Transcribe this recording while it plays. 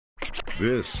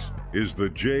This is the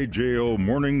JJO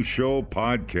Morning Show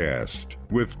podcast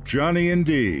with Johnny and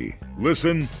D.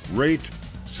 Listen, rate,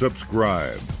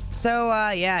 subscribe. So,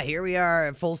 here we are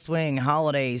at full swing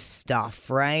holiday stuff,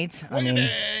 right?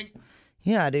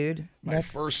 Yeah, dude. My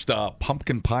first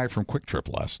pumpkin pie from Quick Trip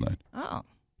last night. Oh. Got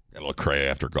a little cray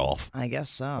after golf. I guess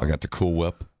so. I got the Cool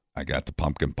Whip. I got the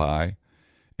pumpkin pie.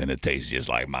 And it tastes just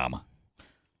like Mama.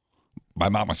 My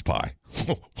mama's pie.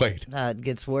 Wait. It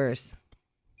gets worse.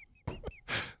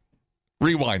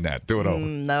 Rewind that. Do it over.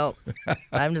 Nope.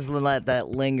 I'm just going to let that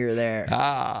linger there.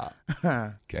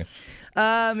 Okay.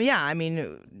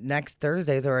 Next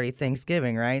Thursday is already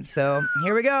Thanksgiving, right? So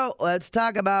here we go. Let's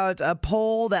talk about a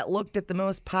poll that looked at the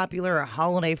most popular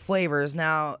holiday flavors.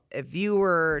 Now, if you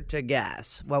were to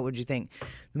guess, what would you think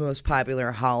the most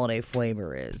popular holiday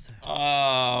flavor is?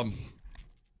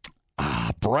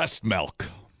 Breast milk.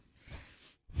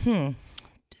 Did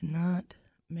not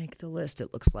make the list,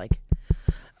 it looks like.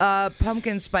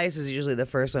 Pumpkin spice is usually the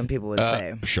first one people would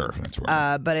say. Sure, that's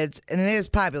right. But it is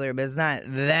popular, but it's not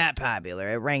that popular.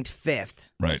 It ranked 5th.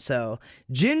 Right. So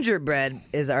gingerbread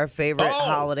is our favorite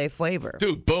holiday flavor.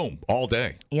 Dude, boom, all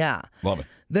day. Yeah. Love it.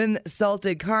 Then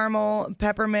salted caramel,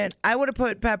 peppermint. I would have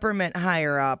put peppermint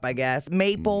higher up, I guess.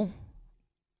 Maple.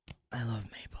 I love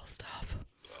maple stuff.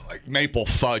 Like maple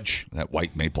fudge, that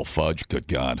white maple fudge. Good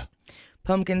God.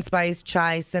 Pumpkin spice,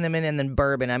 chai, cinnamon, and then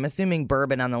bourbon. I'm assuming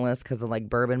bourbon on the list because of like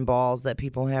bourbon balls that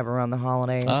people have around the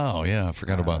holidays. Oh, yeah. I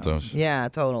forgot about those. Yeah,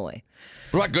 totally.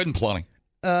 What about Good and Plenty?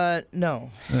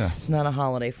 No. Yeah. It's not a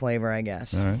holiday flavor, I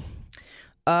guess. All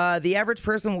right. The average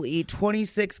person will eat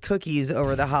 26 cookies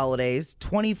over the holidays,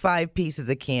 25 pieces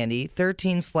of candy,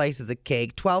 13 slices of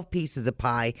cake, 12 pieces of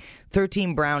pie,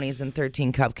 13 brownies, and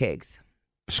 13 cupcakes.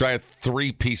 So I had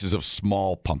 3 pieces of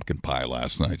small pumpkin pie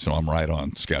last night, so I'm right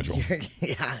on schedule.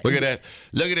 Yeah. Look at that.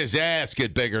 Look at his ass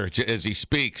get bigger as he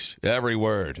speaks every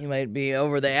word. You might be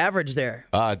over the average there.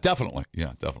 Definitely.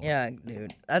 Yeah, definitely. Yeah,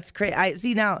 dude. That's crazy. I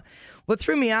see now, what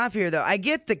threw me off here, though, I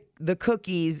get the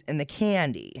cookies and the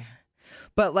candy.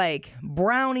 But, like,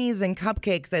 brownies and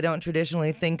cupcakes I don't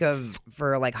traditionally think of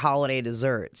for, like, holiday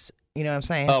desserts. You know what I'm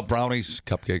saying? Oh, brownies,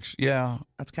 cupcakes. Yeah.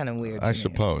 That's kind of weird to I me.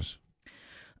 suppose.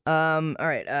 All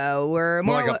right. We're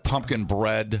more like a pumpkin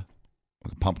bread,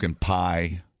 like a pumpkin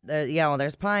pie.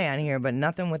 There's pie on here, but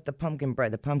nothing with the pumpkin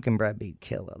bread. The pumpkin bread be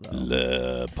killer, though.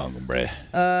 Love pumpkin bread.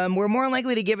 We're more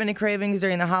likely to give into cravings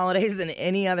during the holidays than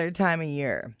any other time of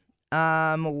year.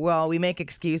 We make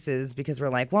excuses because we're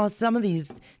like, well, some of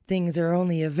these things are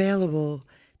only available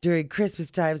during Christmas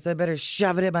time, so I better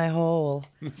shove it in my hole.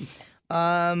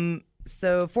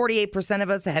 So 48% of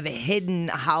us have hidden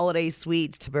holiday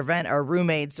sweets to prevent our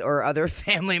roommates or other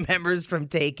family members from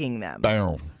taking them.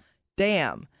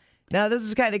 Damn. Now, this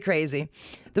is kind of crazy.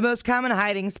 The most common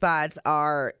hiding spots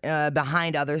are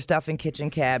behind other stuff in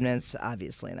kitchen cabinets.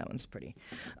 Obviously, that one's pretty.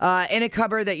 In a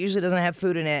cupboard that usually doesn't have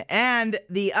food in it. And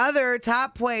the other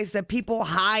top place that people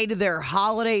hide their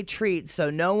holiday treats so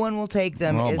no one will take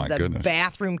them is the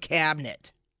bathroom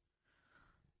cabinet.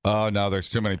 Oh, no, there's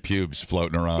too many pubes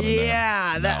floating around in there.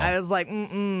 Yeah, No. I was like,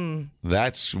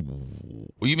 That's, you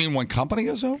mean when company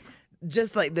is over?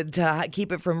 Just like to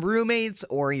keep it from roommates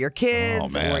or your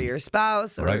kids or your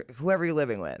spouse or whoever you're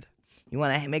living with. You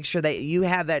want to make sure that you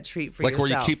have that treat for yourself. Like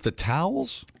where you keep the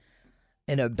towels?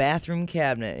 In a bathroom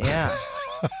cabinet, yeah.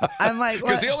 I'm like,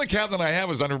 because the only cabinet I have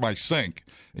is under my sink.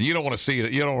 And you don't want to see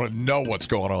it. You don't want to know what's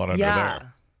going on under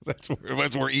there.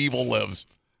 That's where evil lives.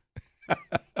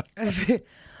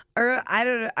 Or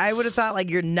I would have thought like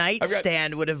your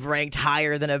nightstand would have ranked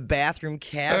higher than a bathroom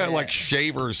cabinet. I got like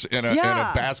shavers in a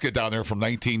basket down there from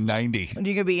 1990. And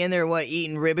you could be in there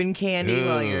eating ribbon candy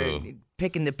while you're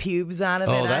picking the pubes out of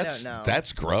it. I don't know.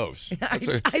 That's gross. I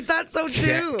thought so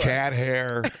too. Cat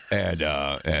hair and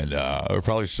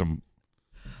probably some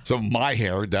of my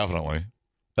hair definitely.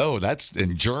 Oh, that's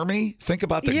in Germany. Think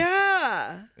about the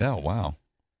Oh wow.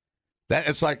 That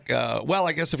it's like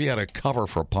I guess if you had a cover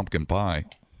for a pumpkin pie.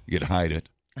 You could hide it.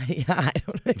 Yeah, I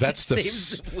don't know.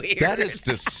 Seems weird. That is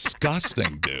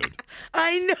disgusting, dude.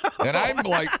 I know. And I'm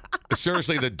like,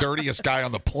 seriously, the dirtiest guy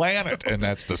on the planet, and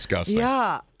that's disgusting.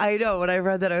 Yeah, I know. When I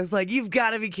read that, I was like, "You've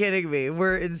got to be kidding me!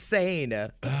 We're insane."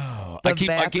 Oh, I keep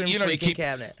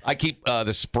cabinet. I keep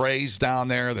the sprays down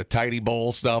there, the tidy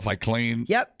bowl stuff. I clean.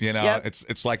 Yep. You know,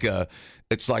 it's like a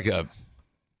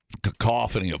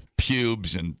cacophony of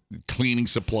pubes and cleaning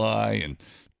supply and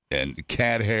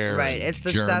cat hair. Right. It's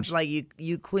the germs. stuff like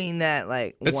you clean that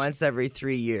once every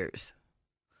 3 years.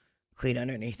 Clean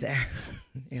underneath there.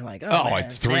 You're like, man,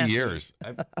 it's 3 years.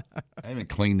 I haven't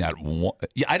cleaned that one.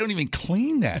 Yeah, I don't even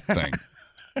clean that thing.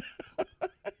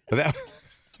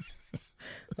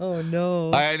 Oh,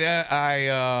 no.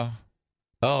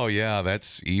 Oh, yeah,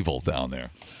 that's evil down there.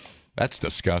 That's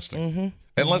disgusting. Mm-hmm.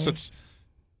 Unless it's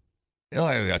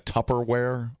like a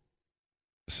Tupperware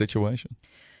situation.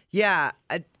 Yeah,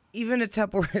 even a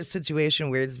Tupperware situation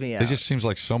weirds me out. It just seems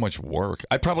like so much work.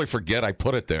 I probably forget I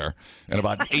put it there. And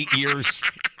about 8 years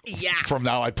from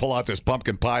now, I pull out this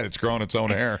pumpkin pie that's growing its own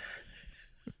hair.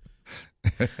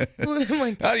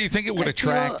 How do you think it would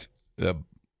attract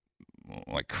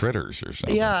like critters or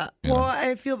something? Yeah. Well,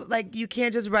 I feel like you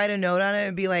can't just write a note on it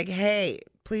and be like, hey,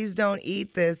 please don't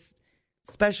eat this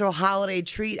special holiday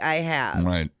treat I have.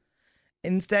 Right.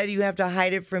 Instead, you have to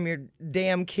hide it from your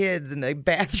damn kids in the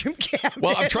bathroom cabinet.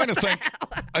 Well, I'm trying to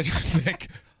think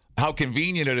how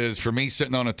convenient it is for me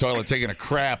sitting on a toilet taking a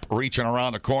crap, reaching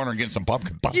around the corner and getting some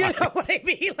pumpkin pie. You know what I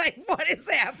mean? Like, what is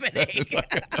happening?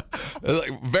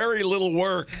 like very little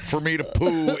work for me to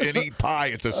poo and eat pie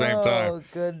at the same time. Oh,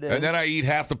 goodness. And then I eat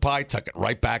half the pie, tuck it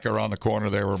right back around the corner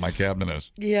there where my cabinet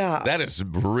is. Yeah. That is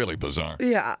really bizarre.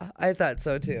 Yeah, I thought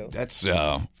so too. That's,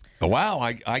 wow,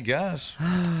 I guess.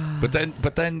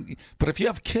 But if you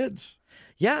have kids.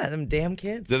 Yeah, them damn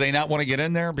kids. Do they not want to get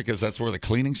in there because that's where the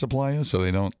cleaning supply is, so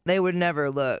they don't? They would never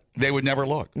look. They would never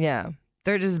look. Yeah.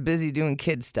 They're just busy doing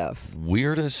kid stuff.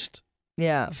 Weirdest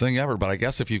thing ever. But I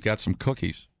guess if you've got some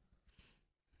cookies.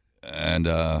 And,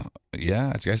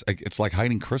 it's like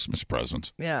hiding Christmas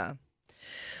presents. Yeah.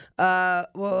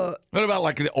 Well. What about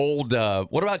like the old,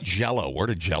 what about Jell-O? Where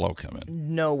did Jell-O come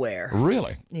in? Nowhere.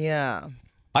 Really? Yeah.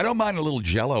 I don't mind a little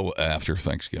Jell-O after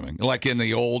Thanksgiving. Like in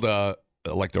the old,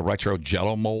 like the retro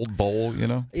Jell-O mold bowl, you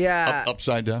know? Yeah.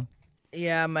 Upside down.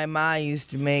 Yeah, my ma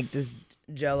used to make this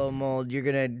Jell-O mold. You're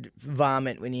going to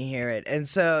vomit when you hear it. And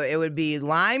so it would be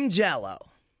lime Jell-O.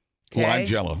 Okay? Lime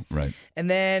Jell-O, right.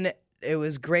 And then it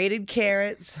was grated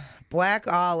carrots, black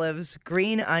olives,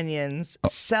 green onions,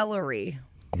 celery.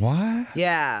 What?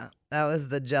 Yeah, that was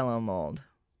the Jell-O mold.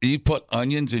 You put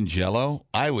onions in Jell-O?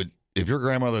 I would, if your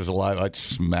grandmother's alive, I'd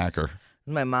smack her.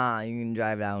 My mom. You can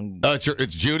drive down. Oh,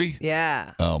 it's Judy?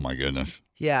 Yeah. Oh, my goodness.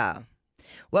 Yeah.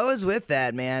 What was with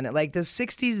that, man? Like the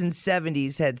 60s and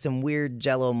 70s had some weird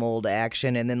Jell-O mold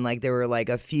action, and then like there were like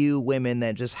a few women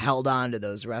that just held on to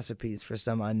those recipes for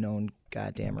some unknown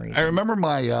goddamn reason. I remember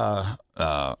my,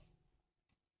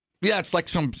 it's like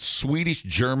some Swedish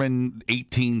German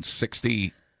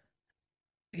 1860.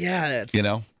 Yeah, that's, you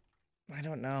know? I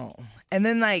don't know. And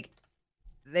then like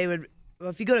they would. Well,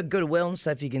 if you go to Goodwill and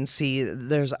stuff, you can see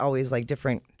there's always like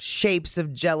different shapes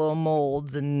of Jell-O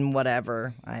molds and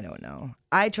whatever. I don't know.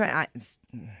 I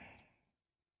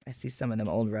see some of them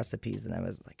old recipes and I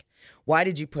was like, why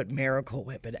did you put Miracle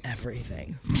Whip in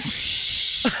everything?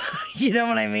 You know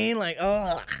what I mean? Like,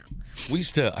 oh. We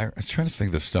used to, I was trying to think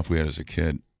of the stuff we had as a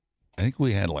kid. I think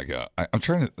we had like I'm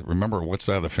trying to remember what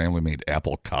side of the family made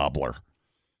apple cobbler.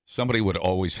 Somebody would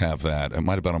always have that. It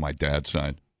might have been on my dad's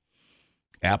side.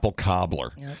 Apple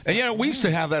cobbler. Yeah, and, we used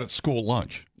to have that at school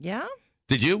lunch. Yeah?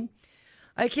 Did you?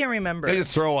 I can't remember. They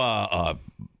just throw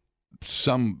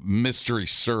some mystery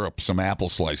syrup, some apple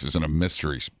slices in a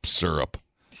mystery syrup,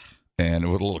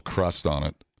 and with a little crust on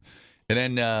it.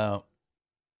 And then,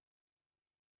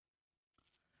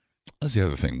 what's the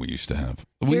other thing we used to have?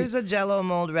 Here's a Jell-O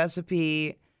mold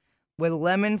recipe with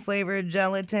lemon-flavored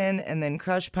gelatin, and then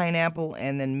crushed pineapple,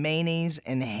 and then mayonnaise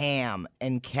and ham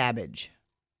and cabbage.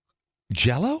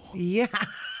 Jell-O? Yeah.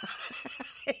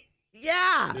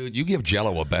 Yeah. Dude, you give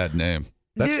Jell-O a bad name.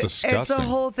 That's disgusting. It's a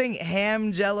whole thing.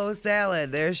 Ham Jell-O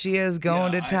salad. There she is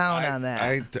going to town on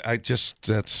that.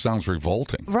 That sounds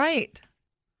revolting. Right.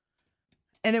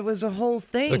 And it was a whole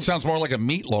thing. It sounds more like a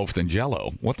meatloaf than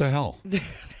Jell-O. What the hell?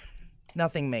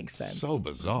 Nothing makes sense. So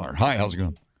bizarre. Hi, how's it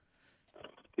going?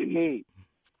 Hey,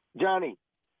 Johnny.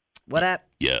 What up?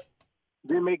 Yeah.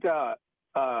 They make a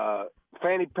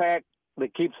fanny pack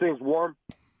that keeps things warm.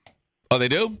 Oh, they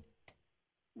do?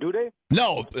 Do they?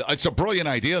 No, it's a brilliant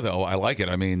idea, though. I like it.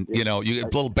 I mean, you get a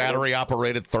little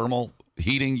battery-operated thermal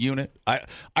heating unit. I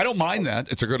don't mind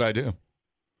that. It's a good idea.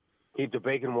 Keep the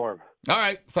bacon warm. All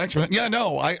right. Thanks, man. Yeah,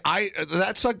 no,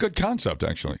 that's a good concept,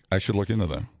 actually. I should look into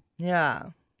that. Yeah.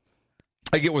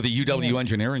 I get with the UW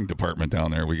engineering department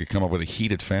down there. We could come up with a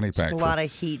heated fanny pack. It's a lot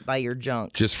of heat by your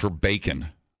junk. Just for bacon.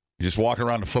 You just walk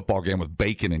around a football game with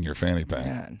bacon in your fanny pack.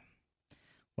 Man.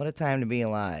 What a time to be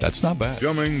alive. That's not bad.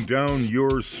 Dumbing down your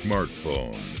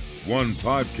smartphone. One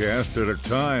podcast at a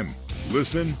time.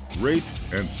 Listen, rate,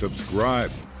 and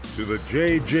subscribe to the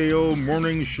JJO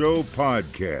Morning Show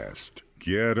podcast.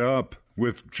 Get up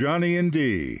with Johnny and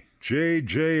D.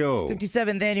 JJO.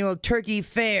 57th Annual Turkey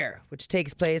Fair, which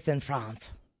takes place in France.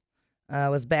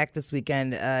 was back this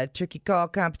weekend. Turkey call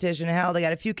competition held. They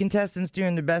got a few contestants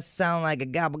doing their best to sound like a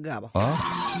gobble gobble.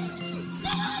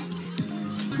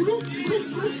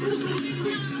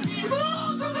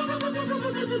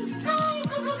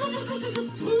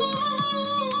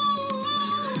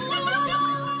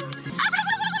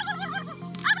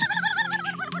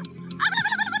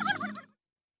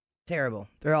 Terrible.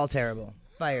 They're all terrible.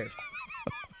 Fired.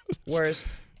 Worst.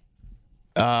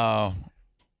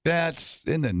 That's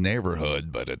in the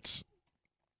neighborhood, but it's.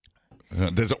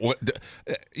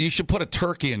 You should put a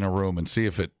turkey in a room and see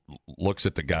if it looks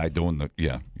at the guy doing the.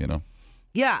 Yeah,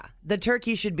 Yeah, the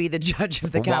turkey should be the judge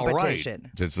of the competition.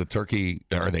 Right. Does the turkey?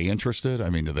 Are they interested? I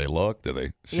mean, do they look? Do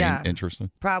they seem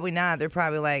interested? Probably not. They're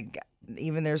probably like,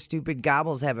 even their stupid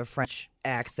gobbles have a French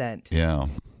accent. Yeah.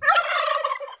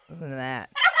 Listen to that.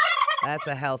 That's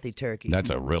a healthy turkey. That's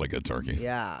a really good turkey.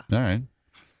 Yeah. All right.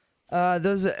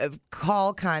 Those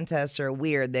call contests are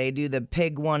weird. They do the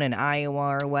pig one in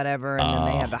Iowa or whatever, and then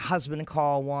they have the husband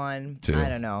call one. Too. I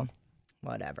don't know.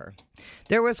 Whatever.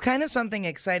 There was kind of something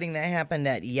exciting that happened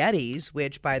at Yeti's,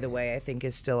 which, by the way, I think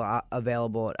is still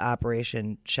available at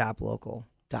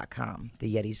OperationShopLocal.com,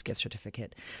 the Yeti's gift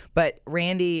certificate. But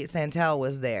Randy Santel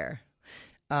was there.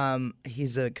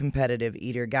 He's a competitive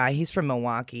eater guy. He's from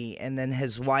Milwaukee, and then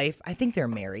his wife, I think they're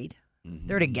married. Mm-hmm.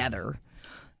 They're together.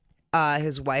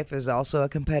 His wife is also a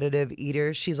competitive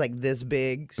eater. She's like this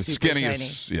big, super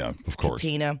skinniest, tiny. yeah, of course.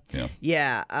 Tina. Yeah.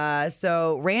 Yeah.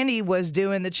 So Randy was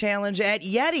doing the challenge at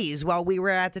Yeti's while we were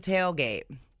at the tailgate.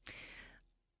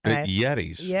 At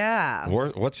Yeti's? Yeah.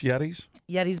 What's Yeti's?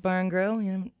 Yeti's Bar and Grill.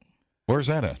 You know? Where's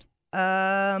that at?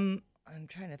 I'm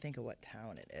trying to think of what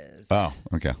town it is. Oh,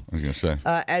 okay. I was going to say.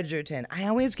 Edgerton. I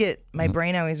always get, my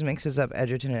brain always mixes up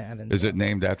Edgerton and Evansville. Is it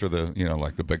named after the,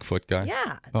 like the Bigfoot guy?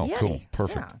 Yeah. Oh, Yeti. Cool.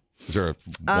 Perfect. Yeah. Is there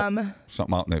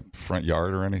something out in the front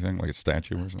yard or anything, like a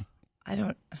statue or something? I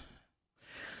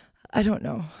don't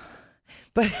know.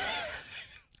 But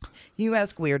you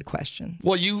ask weird questions.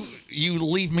 Well, you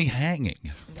leave me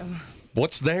hanging.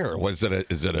 What's there? Do they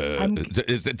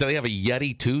have a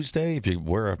Yeti Tuesday if you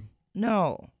wear a...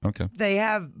 No. Okay. They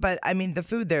have, but I mean, the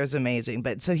food there is amazing.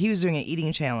 But so he was doing an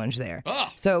eating challenge there.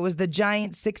 Oh. So it was the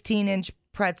giant 16-inch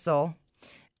pretzel.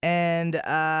 And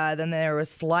then there was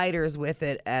sliders with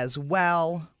it as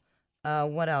well.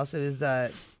 What else? It was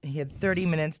he had 30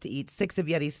 minutes to eat 6 of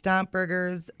Yeti Stomp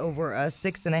Burgers over a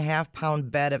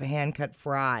 6.5-pound bed of hand-cut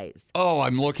fries. Oh,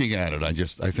 I'm looking at it. I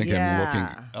think I'm looking.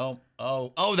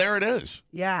 Oh, there it is.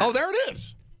 Yeah. Oh, there it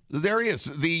is. There he is.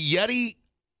 The Yeti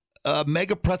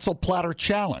Mega Pretzel Platter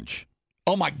Challenge.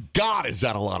 Oh, my God, is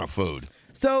that a lot of food?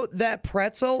 So that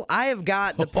pretzel, I have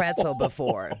got the pretzel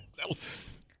before.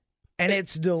 And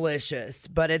it's delicious,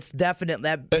 but it's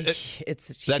definitely it's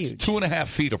huge. That's 2.5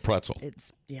 feet of pretzel.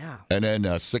 Yeah. And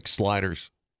then 6 sliders.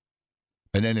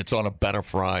 And then it's on a bed of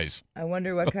fries. I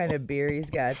wonder what kind of beer he's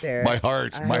got there. My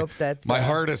heart. I hope that's my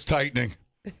heart is tightening.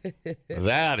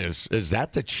 Is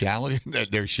that the challenge?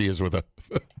 There she is with a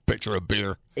picture of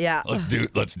beer. Yeah. Let's do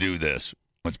this.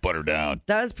 Let's put her down.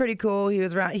 That was pretty cool. He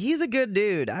was around. He's a good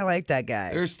dude. I like that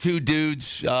guy. There's 2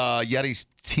 dudes. Yeti's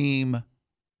team.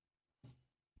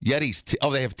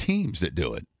 They have teams that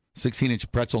do it.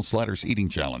 16-inch pretzel sliders eating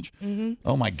challenge. Mm-hmm.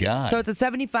 Oh, my God. So it's a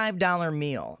 $75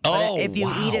 meal. But if you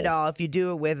eat it all, if you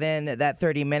do it within that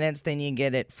 30 minutes, then you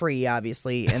get it free,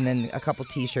 obviously, and then a couple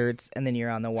T-shirts, and then you're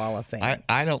on the Wall of Fame.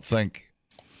 I don't think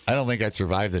I'd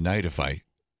survive the night if I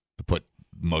put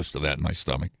most of that in my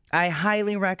stomach. I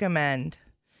highly recommend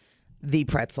the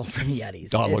pretzel from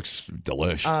Yeti's. Oh, it looks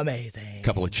delicious. Amazing. A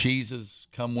couple of cheeses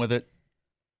come with it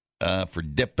for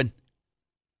dipping.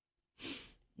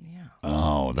 Yeah.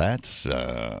 Oh, that's.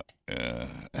 Do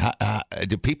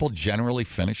people generally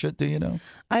finish it? Do you know?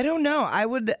 I don't know. I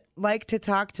would like to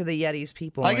talk to the Yeti's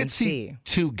people I and could see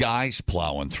 2 guys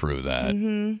plowing through that.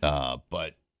 Mm-hmm.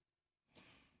 But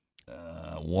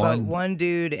one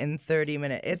dude in 30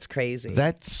 minutes. It's crazy.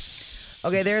 That's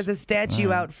okay. There's a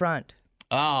statue out front.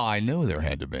 Oh, I knew there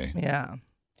had to be. Yeah.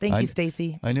 Thank you,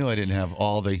 Stacy. I knew I didn't have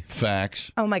all the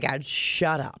facts. Oh my God!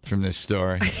 Shut up. From this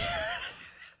story.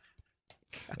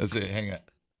 Let's see. Hang on.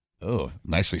 Oh,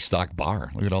 nicely stocked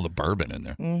bar. Look at all the bourbon in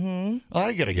there. Mm-hmm. Oh,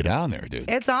 I got to get down there, dude.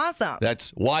 It's awesome.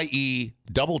 That's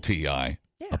YETTI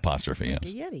apostrophe S.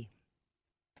 The Yeti.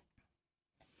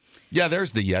 Yeah,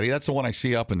 there's the Yeti. That's the one I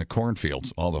see up in the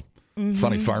cornfields. All the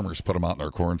funny farmers put them out in their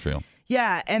cornfield.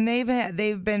 Yeah, and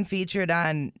they've been featured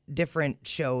on different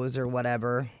shows or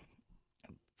whatever,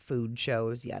 food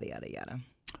shows, yada yada yada.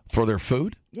 For their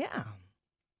food? Yeah.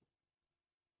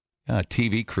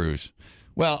 TV crews.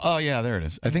 Well, oh yeah, there it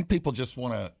is. I think people just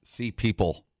want to see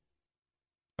people.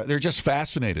 They're just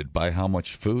fascinated by how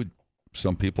much food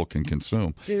some people can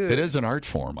consume. Dude. It is an art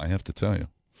form, I have to tell you.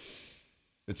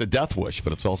 It's a death wish,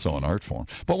 but it's also an art form.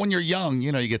 But when you're young,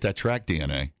 you get that track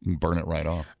DNA. You can burn it right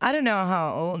off. I don't know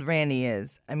how old Randy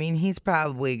is. I mean, he's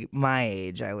probably my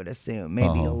age, I would assume.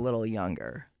 Maybe a little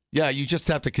younger. Yeah, you just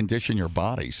have to condition your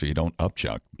body so you don't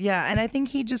upchuck. Yeah, and I think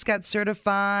he just got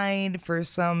certified for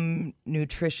some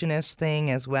nutritionist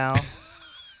thing as well.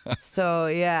 So,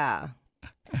 yeah.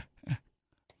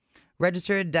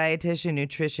 Registered dietitian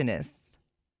nutritionist.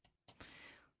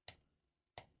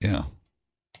 Yeah.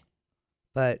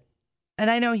 And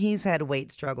I know he's had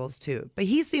weight struggles too, but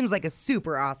he seems like a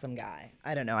super awesome guy.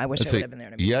 I don't know. I wish I would have been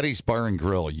there to meet him. Yeti's Bar and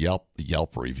Grill Yelp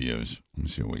reviews. Let me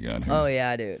see what we got here. Oh,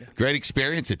 yeah, dude. Great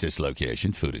experience at this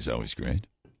location. Food is always great.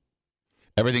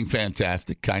 Everything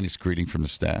fantastic. Kindest greeting from the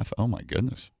staff. Oh, my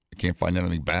goodness. I can't find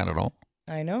anything bad at all.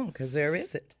 I know, because there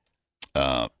is it.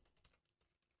 They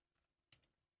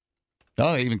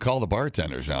even call the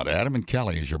bartenders out. Adam and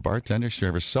Kelly is your bartender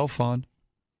service. So fun.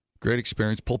 Great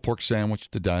experience. Pulled pork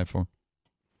sandwich to die for.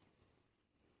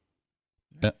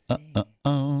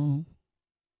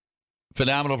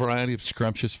 Phenomenal variety of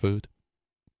scrumptious food.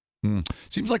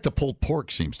 Seems like the pulled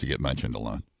pork seems to get mentioned a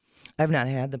lot. I've not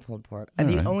had the pulled pork.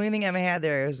 The only thing I've had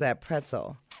there is that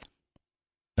pretzel.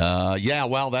 Yeah,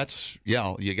 well,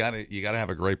 you gotta have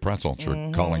a great pretzel. It's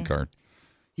your calling card.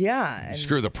 Yeah.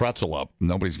 Screw the pretzel up.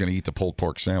 Nobody's gonna eat the pulled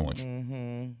pork sandwich.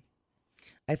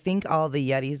 I think all the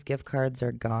Yeti's gift cards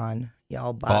are gone.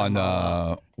 Y'all buy on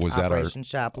was that our Operation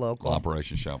Shop Local?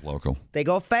 Operation Shop Local. They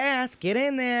go fast. Get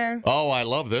in there. Oh, I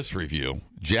love this review.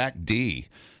 Jack D.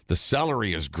 The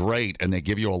celery is great, and they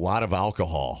give you a lot of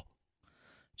alcohol.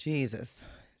 Jesus.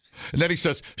 And then he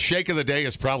says, shake of the day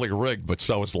is probably rigged, but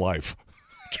so is life.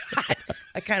 God,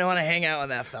 I kind of want to hang out with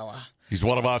that fella. He's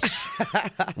one of us.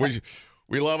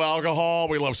 We love alcohol,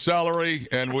 we love celery,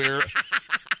 and we're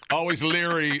always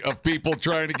leery of people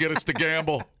trying to get us to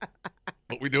gamble.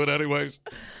 But we do it anyways.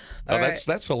 Oh, right.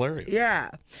 That's hilarious. Yeah.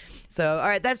 So, all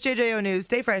right, that's JJO News.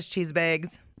 Stay fresh, cheese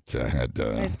bags.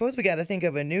 I suppose we got to think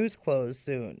of a news close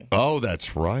soon. Oh,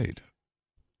 that's right.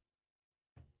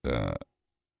 I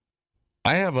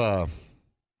have a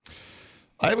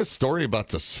story about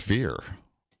the Sphere.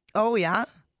 Oh, yeah?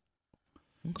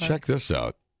 Okay. Check this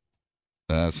out.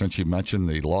 Since you mentioned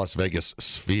the Las Vegas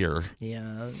Sphere.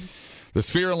 Yeah. The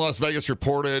Sphere in Las Vegas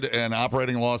reported an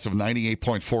operating loss of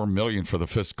 $98.4 million for the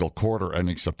fiscal quarter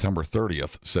ending September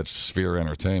 30th, said Sphere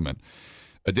Entertainment.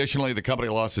 Additionally, the company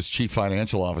lost its chief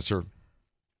financial officer.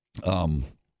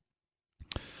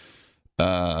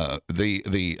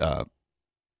 The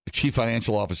chief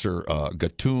financial officer,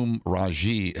 Gautam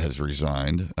Raji, has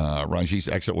resigned. Raji's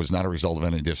exit was not a result of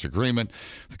any disagreement.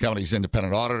 The company's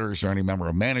independent auditors or any member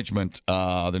of management.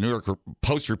 The New York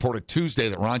Post reported Tuesday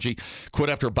that Raji quit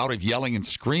after a bout of yelling and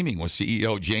screaming with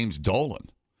CEO James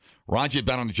Dolan. Raji had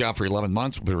been on the job for 11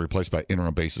 months, will be replaced by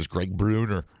interim basis Greg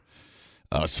Bruner.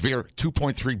 Sphere,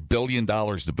 $2.3 billion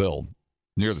to build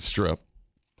near the Strip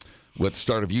with the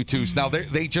start of U2's. Now,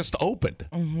 they just opened.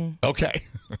 Mm-hmm. Okay.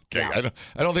 Yeah.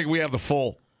 I don't think we have the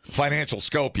full financial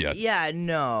scope yet. Yeah,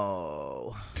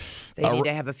 no. They need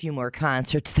to have a few more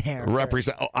concerts there.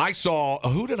 I saw,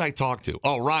 who did I talk to?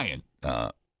 Oh, Ryan.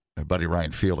 My buddy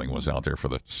Ryan Fielding was out there for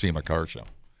the SEMA car show.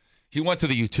 He went to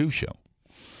the U2 show.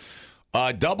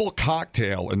 A double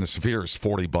cocktail in the Sphere is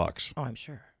 $40. Oh, I'm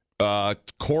sure.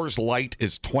 Coors Light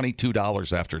is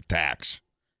 $22 after tax.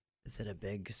 Is it a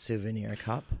big souvenir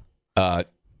cup? I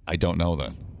don't know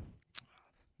that.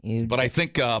 But I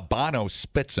think Bono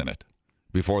spits in it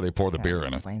before they pour the beer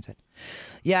in it.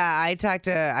 Yeah, I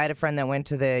had a friend that went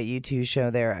to the U2 show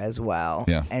there as well,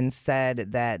 and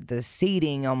said that the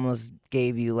seating almost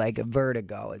gave you like a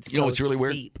vertigo. It's it's really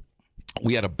steep. Weird.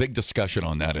 We had a big discussion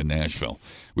on that in Nashville.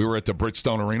 We were at the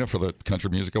Bridgestone Arena for the Country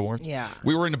Music Awards. Yeah.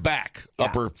 We were in the back,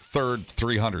 upper third,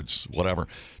 300s, whatever.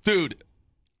 Dude,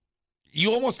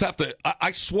 you almost have to,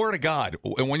 I swear to God,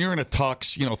 and when you're in a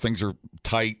tux, things are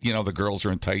tight. The girls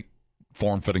are in tight,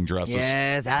 form-fitting dresses.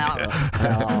 Yes.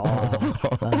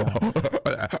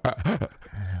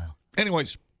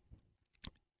 Anyways,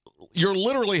 you're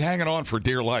literally hanging on for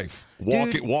dear life,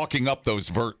 walking up those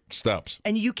vert steps.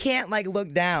 And you can't,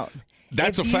 look down.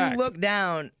 That's a fact. If you look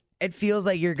down, it feels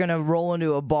like you're going to roll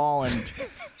into a ball and...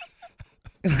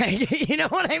 you know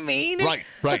what I mean? Right.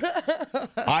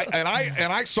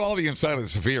 I saw the inside of the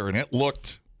Sphere, and it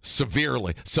looked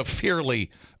severely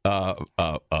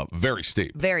very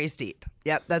steep. Very steep.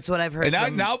 Yep, that's what I've heard.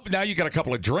 And now you got a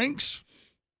couple of drinks.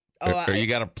 Or you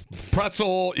got a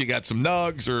pretzel, you got some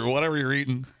nugs, or whatever you're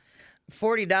eating.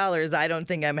 $40, I don't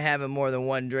think I'm having more than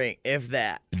one drink, if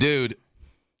that. Dude,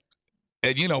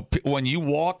 And, when you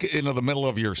walk into the middle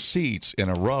of your seats in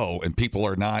a row and people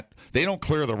are not, they don't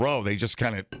clear the row. They just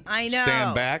kind of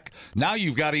stand back. Now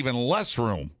you've got even less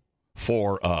room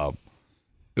for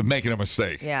making a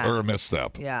mistake or a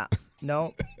misstep. Yeah.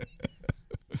 No.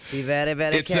 Be very,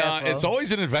 very careful. It's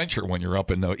always an adventure when you're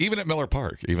up even at Miller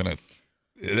Park.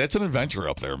 That's an adventure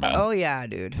up there, man. Oh, yeah,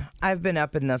 dude. I've been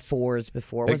up in the 4s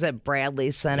before. Was it Bradley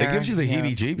Center? It gives you the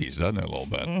heebie-jeebies, doesn't it, a little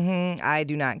bit? Mm-hmm. I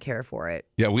do not care for it.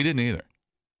 Yeah, we didn't either.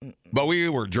 But we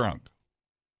were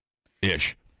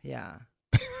drunk-ish. Yeah.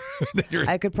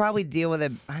 I could probably deal with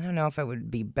it. I don't know if it would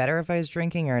be better if I was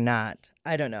drinking or not.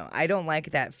 I don't know. I don't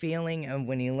like that feeling of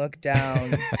when you look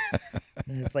down,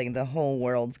 it's like the whole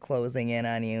world's closing in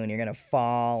on you and you're going to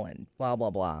fall and blah, blah,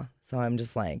 blah. So I'm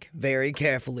just very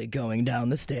carefully going down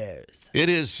the stairs.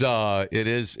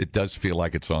 It does feel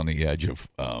like it's on the edge of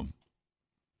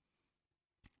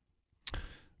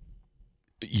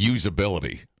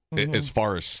usability. Mm-hmm. As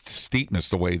far as steepness,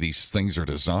 the way these things are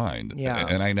designed. Yeah.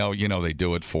 And I know, they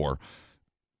do it for,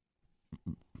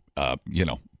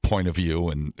 point of view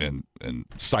and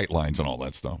sight lines and all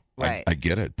that stuff. Right. I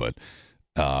get it, but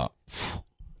I'd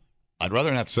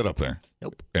rather not sit up there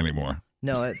anymore.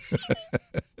 No, it's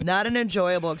not an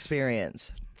enjoyable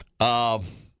experience.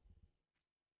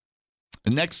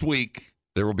 Next week,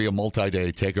 there will be a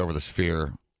multi-day Takeover the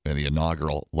Sphere in the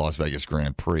inaugural Las Vegas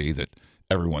Grand Prix that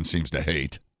everyone seems to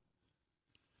hate.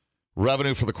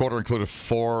 Revenue for the quarter included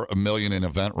 $4 million in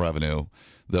event revenue,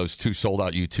 those 2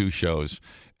 sold-out U2 shows,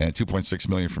 and $2.6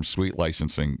 million from suite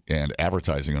licensing and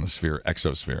advertising on the Sphere,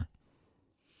 Exosphere.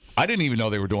 I didn't even know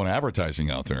they were doing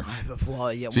advertising out there.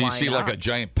 Well, yeah, so you why see not? Like a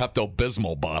giant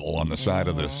Pepto-Bismol bottle on the side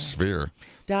of the Sphere.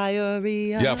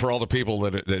 Diarrhea. Yeah, for all the people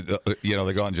that they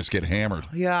go out and just get hammered.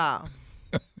 Yeah.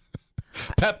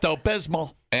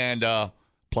 Pepto-Bismol and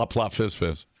plop, plop, fizz,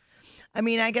 fizz. I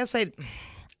mean, I guess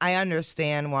I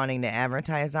understand wanting to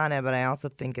advertise on it, but I also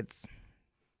think it's.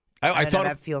 I thought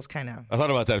that feels kind of. I thought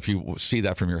about that if you see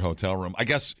that from your hotel room. I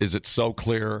guess, is it so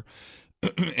clear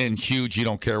and huge you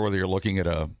don't care whether you're looking at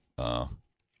a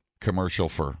commercial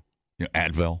for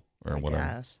Advil or whatever,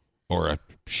 Yes. or a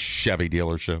Chevy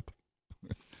dealership?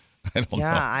 I don't know.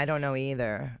 I don't know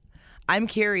either. I'm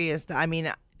curious. I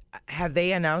mean, have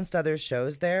they announced other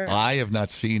shows there? I have not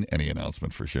seen any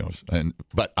announcement for shows,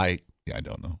 but I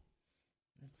don't know.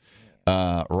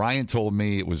 Ryan told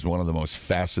me it was one of the most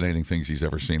fascinating things he's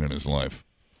ever seen in his life.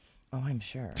 Oh, I'm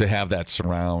sure. To have that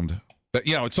surround. But,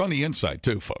 it's on the inside,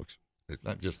 too, folks. It's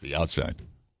not just the outside.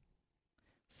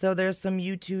 So there's some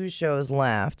U2 shows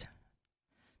left.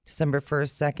 December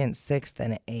 1st, 2nd, 6th,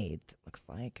 and 8th, it looks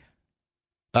like.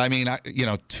 I mean,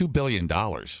 $2 billion.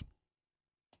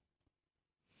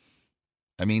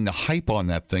 I mean, the hype on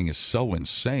that thing is so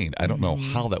insane. I don't know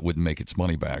how that would make its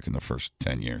money back in the first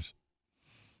 10 years.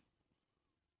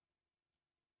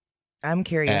 I'm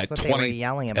curious what they were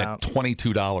yelling about. At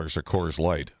 $22 a Coors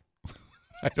Light.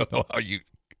 I don't know how you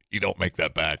don't make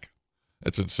that back.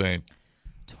 That's insane.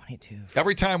 22.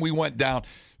 Every time we went down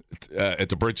at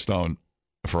the Bridgestone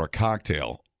for a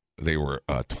cocktail, they were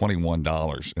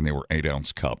 $21, and they were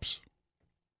 8-ounce cups.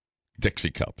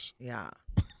 Dixie cups. Yeah.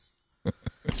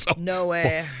 So, no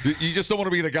way. You just don't want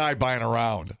to be the guy buying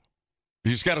around.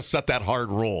 You just got to set that hard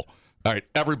rule. All right,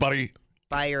 everybody.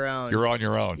 Buy your own. You're on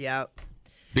your own. Yep.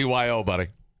 BYO, buddy.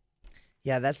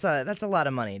 Yeah, that's a lot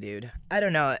of money, dude. I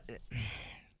don't know.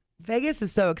 Vegas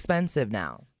is so expensive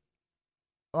now.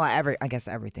 Well, I guess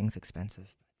everything's expensive.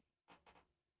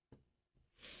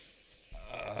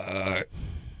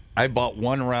 I bought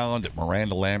one round at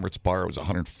Miranda Lambert's bar. It was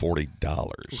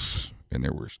 $140, and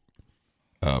there were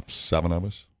 7 of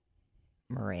us.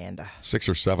 Miranda. 6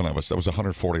 or 7 of us. That was a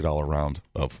 $140 round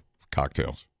of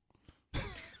cocktails.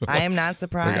 I am not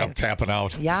surprised. I'm tapping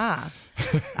out. Yeah.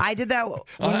 I did that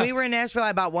when we were in Nashville.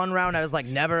 I bought one round. I was like,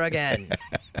 never again.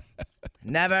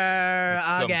 Never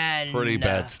again. Pretty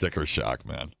bad sticker shock,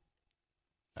 man.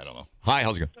 I don't know. Hi,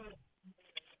 how's it going?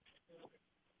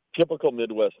 Typical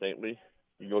Midwest, ain't we?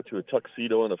 You go to a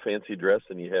tuxedo and a fancy dress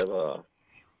and you have a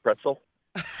pretzel.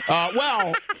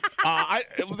 Well,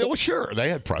 sure. They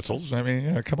had pretzels. I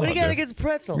mean, come on. What do you got against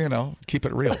pretzels? Keep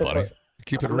it real, buddy.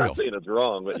 Keep it I'm real. not saying it's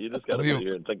wrong, but you just got to sit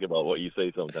here and think about what you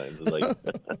say sometimes. It's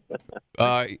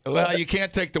like, well, you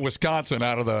can't take the Wisconsin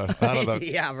out of the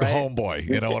yeah, right. homeboy.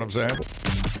 You know what I'm saying?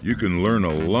 You can learn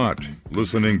a lot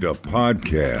listening to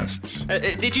podcasts.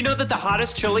 Did you know that the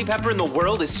hottest chili pepper in the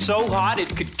world is so hot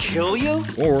it could kill you?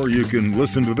 Or you can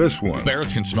listen to this one.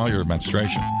 Bears can smell your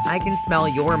menstruation. I can smell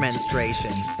your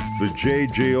menstruation. The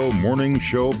JJO Morning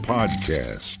Show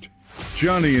Podcast.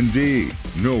 Johnny and D,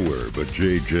 nowhere but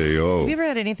JJO. Have you ever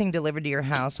had anything delivered to your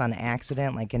house on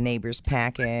accident, like a neighbor's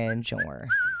package or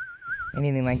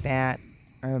anything like that?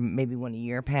 Or maybe one of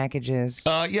your packages?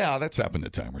 Yeah, that's happened a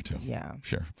time or two. Yeah.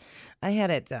 Sure. I had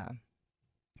it.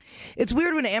 It's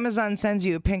weird when Amazon sends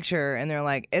you a picture and they're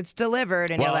like, it's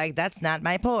delivered, and you're like, that's not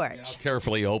my porch. I'll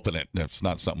carefully open it. If it's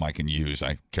not something I can use,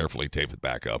 I carefully tape it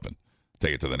back up and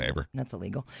take it to the neighbor. That's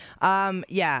illegal.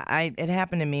 It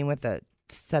happened to me with a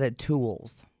set of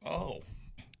tools. Oh.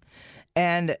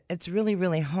 And it's really,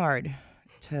 really hard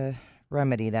to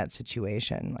remedy that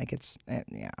situation. Like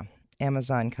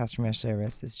Amazon customer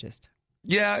service is just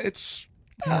it's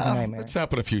a nightmare. It's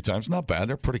happened a few times. Not bad.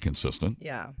 They're pretty consistent.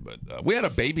 Yeah. But we had a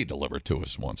baby delivered to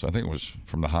us once. I think it was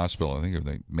from the hospital. I think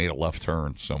they made a left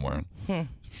turn somewhere.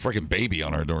 Freaking baby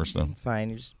on our doorstep. It's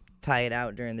fine. You just tie it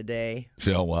out during the day.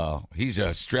 So he's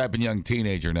a strapping young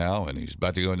teenager now, and he's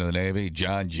about to go into the Navy.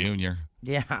 John Jr.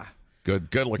 Yeah.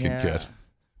 Good looking kid.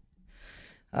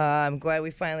 I'm glad we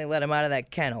finally let him out of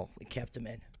that kennel we kept him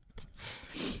in.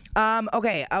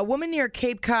 Okay, a woman near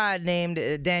Cape Cod named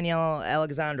Danielle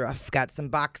Alexandrov got some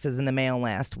boxes in the mail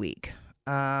last week.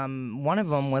 One of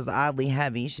them was oddly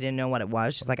heavy. She didn't know what it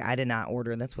was. She's like, I did not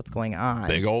order this. What's going on?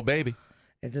 Big old baby.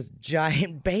 It's this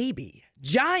giant baby.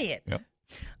 Giant. Yep.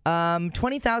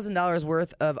 $20,000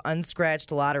 worth of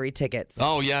unscratched lottery tickets.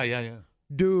 Oh, yeah.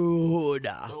 Dude.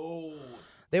 Oh.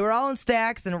 They were all in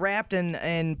stacks and wrapped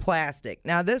in plastic.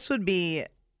 Now, this would be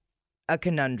a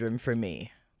conundrum for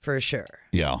me, for sure.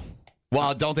 Yeah.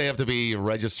 Well, don't they have to be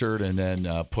registered and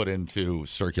then put into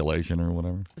circulation or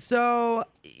whatever? So,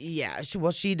 yeah.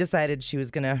 She decided she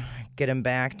was going to get them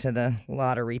back to the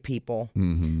lottery people.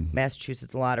 Mm-hmm.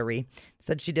 Massachusetts Lottery.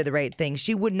 Said she did the right thing.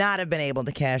 She would not have been able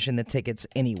to cash in the tickets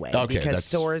anyway. Okay, because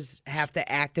stores have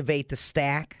to activate the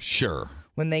stack. Sure.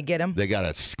 When they get them. They got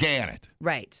to scan it.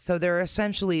 Right. So they're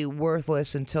essentially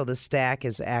worthless until the stack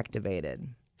is activated.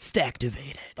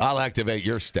 Stacktivated. I'll activate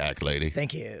your stack, lady.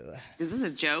 Thank you. Is this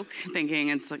a joke? Thinking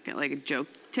it's like a joke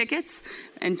tickets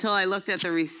until I looked at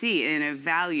the receipt and it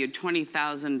valued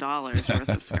 $20,000 worth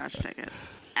of scratch tickets.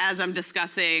 As I'm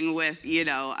discussing with,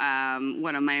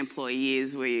 one of my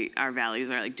employees, our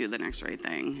values are like do the next right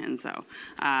thing. And so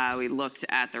we looked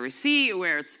at the receipt,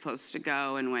 where it's supposed to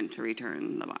go, and went to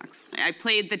return the box. I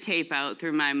played the tape out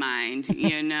through my mind,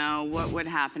 what would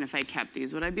happen if I kept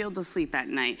these? Would I be able to sleep at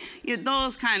night?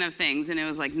 Those kind of things. And it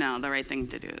was like, no, the right thing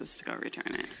to do is to go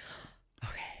return it.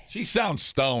 She sounds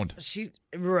stoned.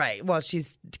 Right. Well,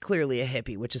 she's clearly a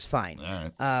hippie, which is fine.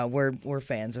 All right. We're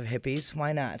fans of hippies.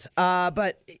 Why not?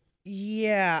 But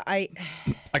yeah, I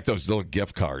like those little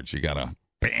gift cards. You gotta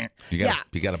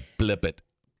blip it.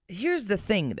 Here's the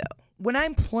thing, though. When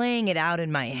I'm playing it out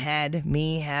in my head,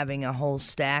 me having a whole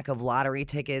stack of lottery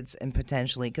tickets and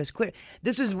potentially, because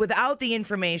this is without the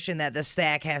information that the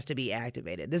stack has to be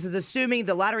activated. This is assuming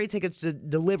the lottery tickets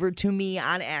delivered to me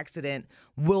on accident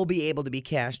will be able to be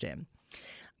cashed in.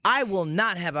 I will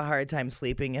not have a hard time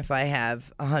sleeping if I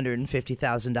have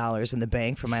 $150,000 in the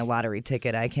bank for my lottery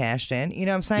ticket I cashed in. You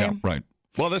know what I'm saying? Yeah, right.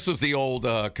 Well, this is the old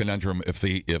conundrum. If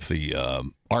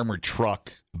the armored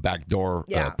truck back door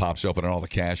pops open and all the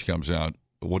cash comes out,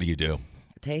 what do?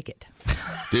 Take it.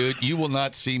 Dude, you will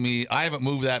not see me. I haven't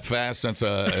moved that fast since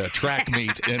a track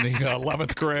meet in the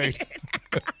 11th grade.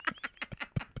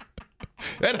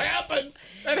 It happens.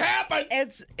 It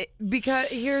happens. Because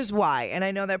here's why, and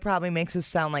I know that probably makes us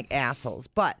sound like assholes,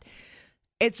 but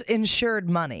it's insured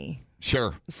money.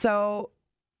 Sure. So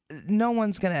no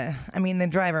one's going to, the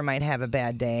driver might have a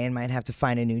bad day and might have to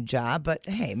find a new job, but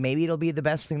hey, maybe it'll be the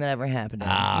best thing that ever happened to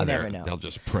him. You never know. They'll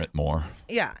just print more.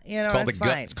 Yeah, it's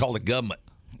fine. It's called the government.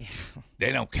 Yeah.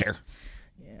 They don't care.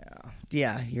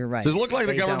 Yeah, you're right. Does it look like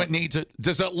the government needs it?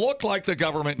 Does it look like the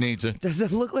government needs it? Does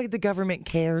it look like the government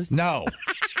cares? No.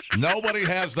 Nobody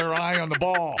has their eye on the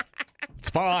ball. It's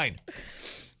fine.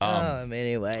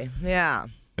 Anyway, yeah.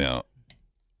 Yeah.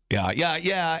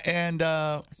 And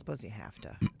I suppose you have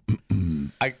to.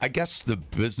 I guess the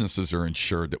businesses are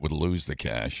insured that would lose the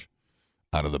cash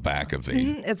out of the back of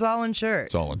the. It's all insured.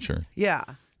 It's all insured. Yeah.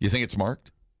 You think it's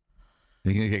marked?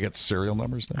 You think you get serial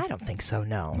numbers now? I don't think so,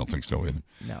 no. I don't think so either.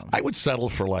 No. I would settle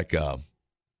for like a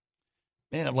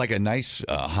nice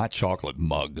hot chocolate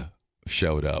mug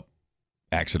showed up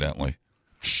accidentally.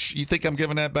 You think I'm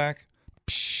giving that back?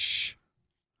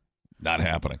 Not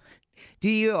happening. Do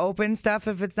you open stuff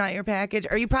if it's not your package?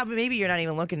 Or maybe you're not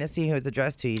even looking to see who it's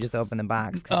addressed to. You just open the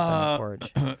box because it's on the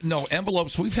porch. No,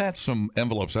 envelopes. We've had some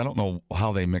envelopes. I don't know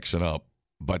how they mix it up,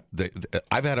 but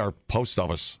I've had our post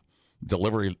office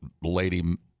delivery lady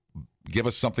give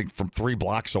us something from 3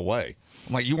 blocks away.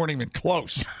 I'm like, you weren't even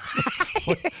close.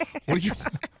 what are you?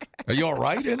 Are you all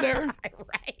right in there?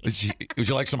 Right. Would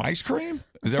you like some ice cream?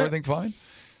 Is everything fine?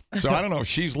 So I don't know if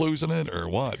she's losing it or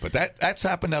what, but that's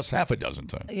happened to us half a dozen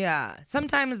times. Yeah.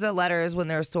 Sometimes the letters, when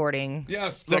they're sorting, Yeah,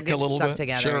 they'll stick get a little stuck bit.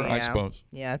 together. Sure, yeah. I suppose.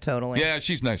 Yeah, totally. Yeah,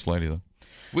 she's a nice lady, though.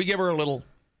 We give her a little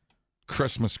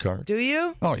Christmas card. Do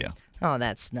you? Oh, yeah. Oh,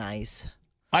 that's nice.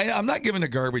 I'm not giving the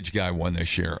garbage guy one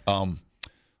this year. I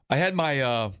had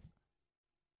my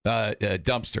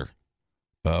dumpster,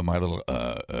 my little,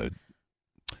 and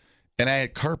I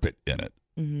had carpet in it.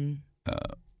 Mm-hmm.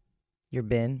 Your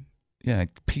bin? Yeah,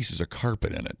 pieces of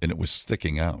carpet in it, and it was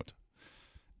sticking out.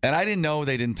 And I didn't know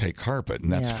they didn't take carpet,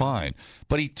 and that's fine.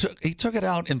 But he took it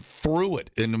out and threw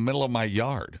it in the middle of my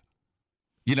yard.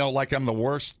 You know, like I'm the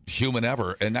worst human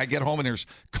ever. And I get home and there's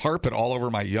carpet all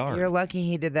over my yard. You're lucky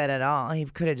he did that at all. He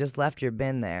could have just left your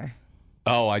bin there.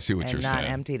 Oh, I see what you're saying. And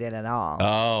not emptied it at all.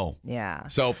 Oh. Yeah.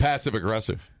 So passive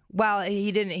aggressive. Well,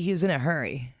 he didn't. He was in a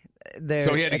hurry.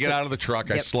 So he had to get out of the truck.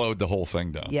 Yep. I slowed the whole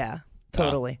thing down. Yeah,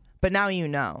 totally. But now you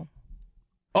know.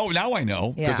 Oh, now I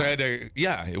know. Because Yeah. I had to,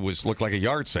 it looked like a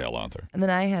yard sale out there. And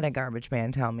then I had a garbage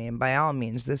man tell me, and by all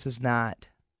means, this is not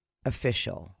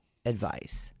official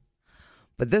advice.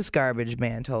 But this garbage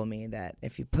man told me that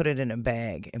if you put it in a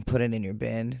bag and put it in your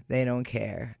bin, they don't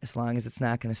care as long as it's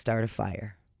not going to start a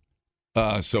fire.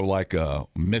 So like a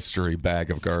mystery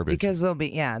bag of garbage. Because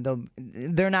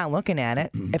they're not looking at it.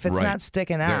 If it's Right. not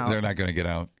sticking out. They're not going to get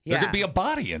out. Yeah. There could be a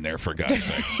body in there, for God's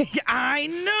sake. I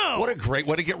know. What a great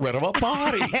way to get rid of a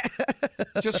body.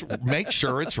 Just make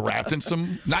sure it's wrapped in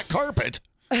some, not carpet.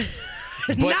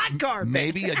 Not garbage.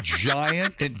 Maybe a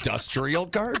giant industrial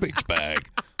garbage bag.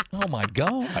 Oh, my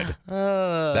God.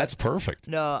 That's perfect.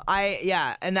 No,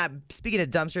 and speaking of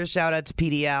dumpsters, shout out to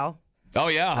PDL. Oh,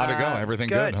 yeah. How'd it go? Everything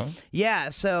good, huh?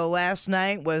 Yeah, so last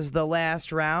night was the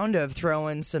last round of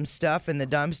throwing some stuff in the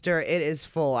dumpster. It is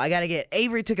full. I got to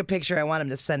Avery took a picture. I want him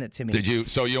to send it to me. Did you?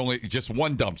 So you only, just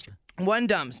one dumpster? One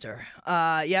dumpster.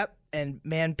 Yep. And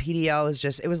man,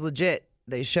 PDL it was legit.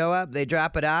 They show up, they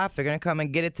drop it off. They're going to come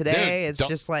and get it today. Dude, it's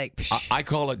just like... I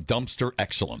call it dumpster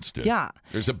excellence, dude. Yeah.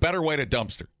 There's a better way to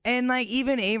dumpster. And like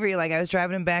even Avery, like I was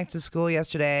driving him back to school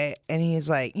yesterday, and he's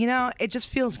like, it just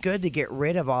feels good to get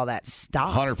rid of all that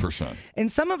stuff. 100%. And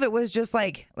some of it was just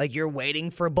like you're waiting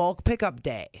for bulk pickup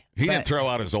day. He didn't throw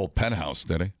out his old penthouse,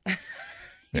 did he?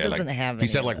 He doesn't have any.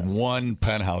 He's had of like those. one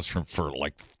penthouse for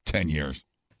like 10 years.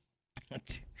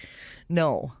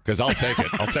 No. Because I'll take it.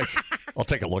 I'll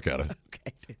take a look at it.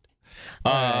 Okay, dude.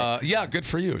 Yeah, good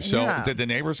for you. So, Yeah. did the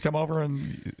neighbors come over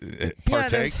and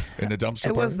partake in the dumpster?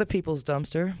 It was party? the people's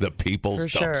dumpster. The people's for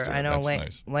dumpster. sure. I know That's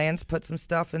nice. Lance put some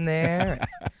stuff in there.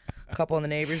 A couple of the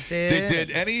neighbors did.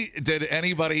 Did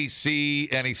anybody see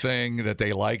anything that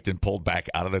they liked and pulled back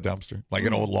out of the dumpster? Like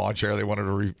an old lawn chair they wanted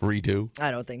to redo?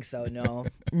 I don't think so. No.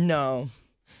 No.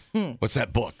 What's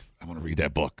that book? I want to read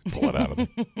that book. Pull it out of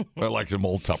it. Or like some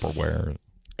old Tupperware.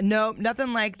 No,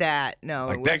 nothing like that. No.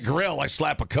 Like that grill, I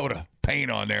slap a coat of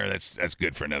paint on there. That's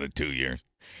good for another 2 years.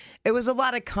 It was a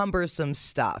lot of cumbersome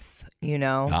stuff,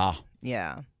 Ah.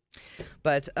 Yeah.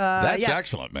 But That's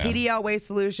excellent, man. PDL Waste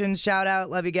Solutions, shout out,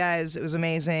 love you guys. It was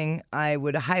amazing. I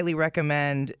would highly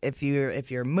recommend if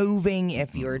you're moving,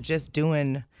 if you're just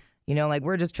doing, like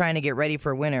we're just trying to get ready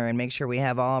for winter and make sure we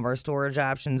have all of our storage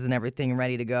options and everything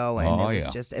ready to go. And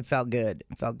it felt good.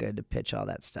 It felt good to pitch all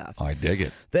that stuff. I dig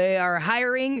it. They are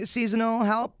hiring seasonal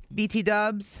help. BT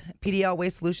Dubs,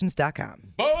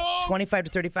 PDLWasteSolutions.com. Boom!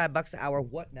 $25 to $35 an hour.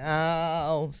 What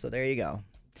now? So there you go.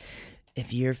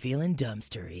 If you're feeling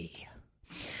dumpstery.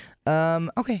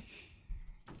 Okay.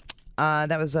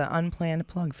 That was an unplanned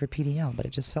plug for PDL, but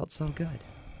it just felt so good.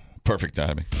 Perfect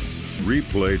timing.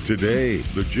 Replay today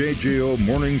the JJO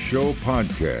Morning Show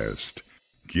podcast.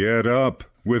 Get up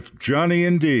with Johnny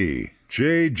and D.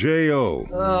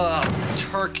 JJO.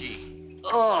 Ugh, turkey.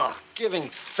 Ugh, giving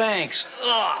thanks.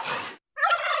 Ugh.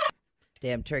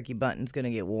 Damn turkey button's gonna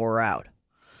get wore out.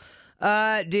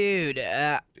 Dude,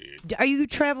 are you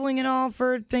traveling at all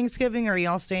for Thanksgiving, or are you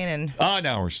all staying in? Oh,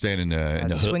 no, we're staying in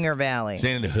the Swinger Valley.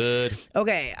 Staying in the hood.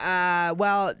 Okay,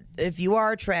 well, if you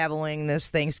are traveling this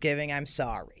Thanksgiving, I'm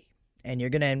sorry. And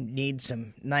you're going to need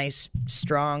some nice,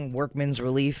 strong workman's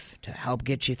relief to help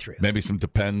get you through. Maybe some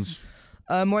Depends.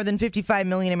 More than 55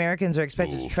 million Americans are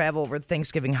expected to travel over the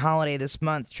Thanksgiving holiday this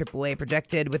month. AAA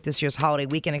projected with this year's holiday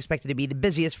weekend expected to be the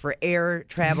busiest for air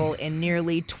travel in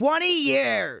nearly 20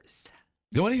 years.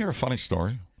 You want to hear a funny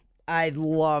story? I'd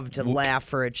love to laugh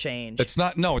for a change. It's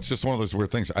just one of those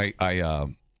weird things. We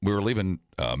were leaving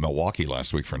Milwaukee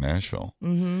last week for Nashville,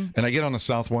 and I get on the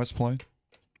Southwest plane,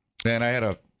 and I had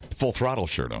a full throttle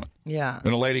shirt on. Yeah.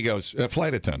 And a lady goes,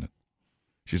 flight attendant.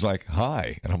 She's like,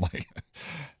 hi. And I'm like,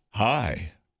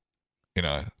 hi.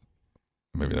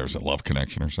 maybe there's a love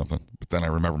connection or something. But then I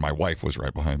remember my wife was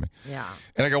right behind me. Yeah.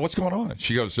 And I go, what's going on?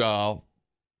 She goes, South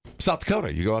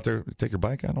Dakota. You go out there, take your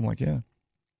bike out? I'm like, yeah.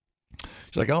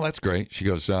 She's like, oh, that's great. She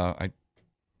goes, I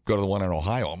go to the one in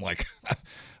Ohio. I'm like,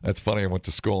 that's funny. I went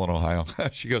to school in Ohio.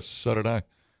 She goes, so did I.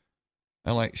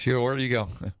 I'm like, she goes, where do you go?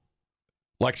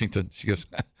 Lexington. She goes,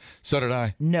 so did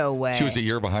I. No way. She was a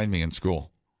year behind me in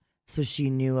school. So she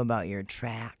knew about your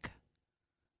track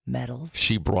medals?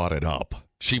 She brought it up.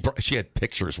 She had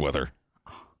pictures with her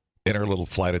in her little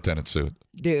flight attendant suit.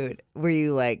 Dude, were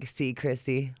you like, see,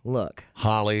 Christy, look.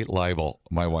 Holly Leibel,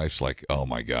 my wife's like, oh,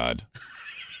 my God.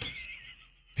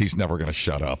 He's never going to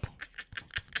shut up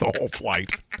the whole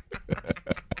flight.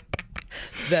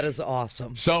 That is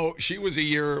awesome. So she was a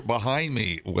year behind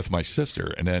me with my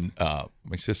sister, and then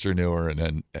my sister knew her,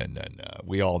 and then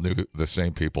we all knew the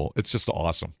same people. It's just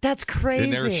awesome. That's crazy.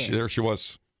 And there she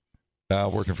was,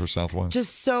 working for Southwest.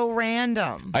 Just so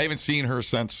random. I haven't seen her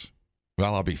since,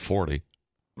 well, I'll be 40.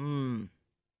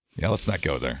 Yeah, let's not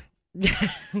go there.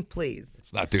 Please.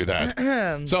 Let's not do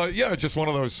that. So, yeah, just one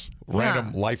of those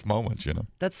random life moments, you know.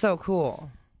 That's so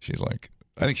cool. She's like,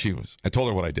 I told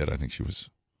her what I did. I think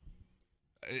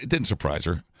it didn't surprise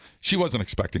her. She wasn't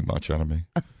expecting much out of me.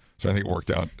 So I think it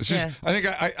worked out.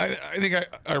 I think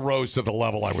I rose to the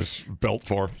level I was built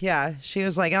for. Yeah. She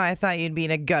was like, oh, I thought you'd be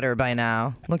in a gutter by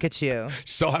now. Look at you.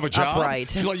 Still have a job?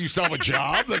 Upright. She's like, you still have a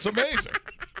job? That's amazing.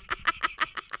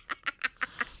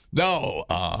 No.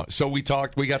 So we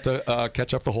talked. We got to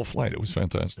catch up the whole flight. It was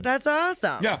fantastic. That's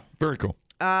awesome. Yeah. Very cool.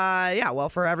 Yeah, well,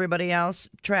 for everybody else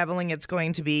traveling, it's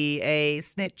going to be a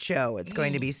snitch show. It's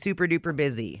going to be super duper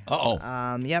busy.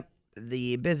 Uh-oh. Yep,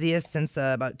 the busiest since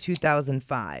about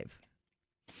 2005.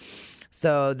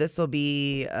 So this will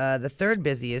be the third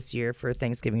busiest year for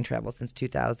Thanksgiving travel since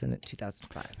 2000 and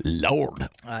 2005. Lord.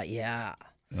 Yeah.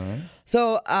 All right.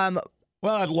 So,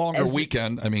 well, a longer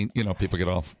weekend. I mean, you know, people get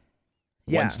off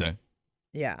Wednesday.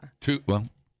 Yeah. Take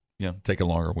a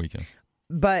longer weekend.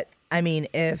 But I mean,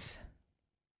 if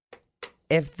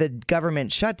the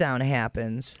government shutdown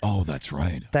happens, oh, that's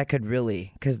right. That could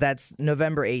really, because that's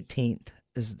November 18th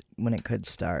is when it could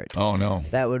start. Oh no,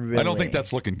 that would really. I don't think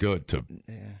that's looking good.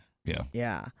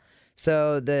 Yeah.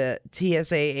 So the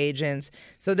TSA agents,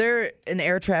 so they're an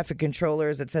air traffic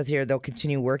controllers. It says here they'll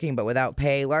continue working, but without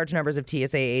pay. Large numbers of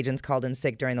TSA agents called in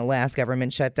sick during the last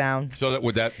government shutdown. So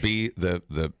would that be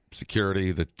the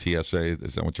security, the TSA?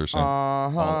 Is that what you're saying?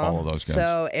 All of those guys.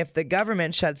 So if the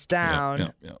government shuts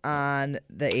down on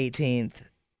the 18th,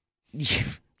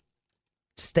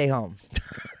 stay home.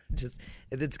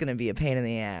 It's going to be a pain in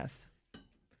the ass.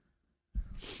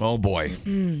 Oh boy.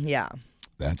 Yeah.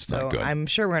 That's not good. I'm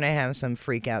sure we're going to have some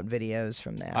freak out videos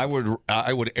from that. I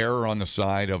would err on the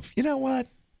side of, you know what?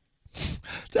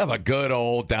 Let's have a good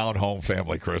old down home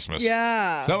family Christmas.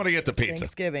 Yeah. Somebody get the pizza.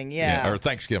 Thanksgiving, yeah. Or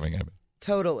Thanksgiving, I mean.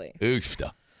 Totally. Oof.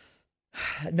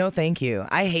 No, thank you.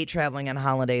 I hate traveling on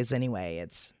holidays anyway.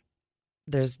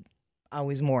 There's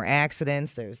always more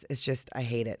accidents. I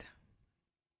hate it.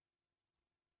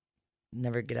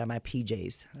 Never get out of my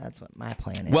PJs. That's what my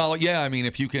plan is. Well, yeah, I mean,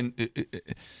 if you can...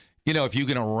 if you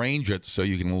can arrange it so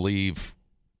you can leave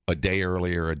a day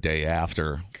earlier, a day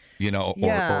after,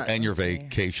 or end your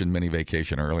mini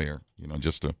vacation earlier,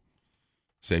 just to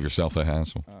save yourself the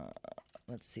hassle.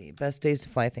 Let's see. Best days to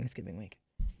fly Thanksgiving week.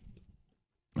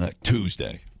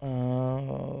 Tuesday.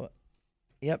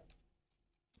 Yep.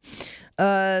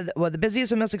 The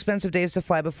busiest and most expensive days to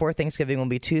fly before Thanksgiving will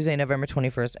be Tuesday, November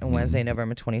 21st and Wednesday,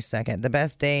 November 22nd. The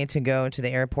best day to go to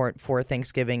the airport for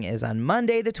Thanksgiving is on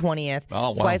Monday, the 20th.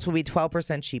 Oh, wow. Flights will be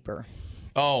 12% cheaper.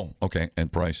 Oh, okay.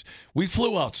 And price. We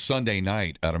flew out Sunday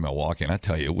night out of Milwaukee, and I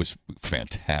tell you, it was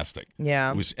fantastic. Yeah.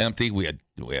 It was empty. We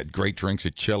had great drinks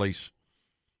at Chili's.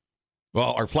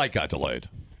 Well, our flight got delayed.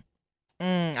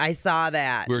 I saw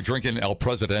that. We were drinking El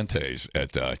Presidentes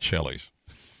at Chili's.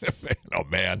 Oh,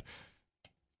 man.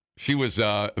 She was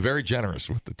very generous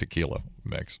with the tequila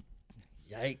mix.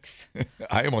 Yikes.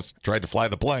 I almost tried to fly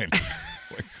the plane.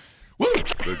 Woo!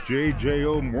 The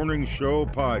JJO Morning Show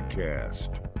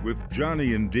podcast with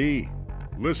Johnny and D.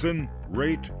 Listen,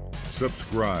 rate,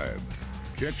 subscribe.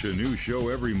 Catch a new show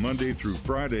every Monday through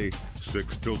Friday,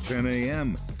 6 till 10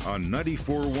 a.m. on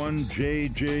 94.1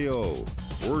 JJO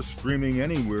or streaming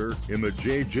anywhere in the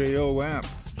JJO app.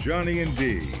 Johnny and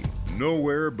D.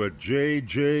 Nowhere but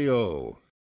JJO.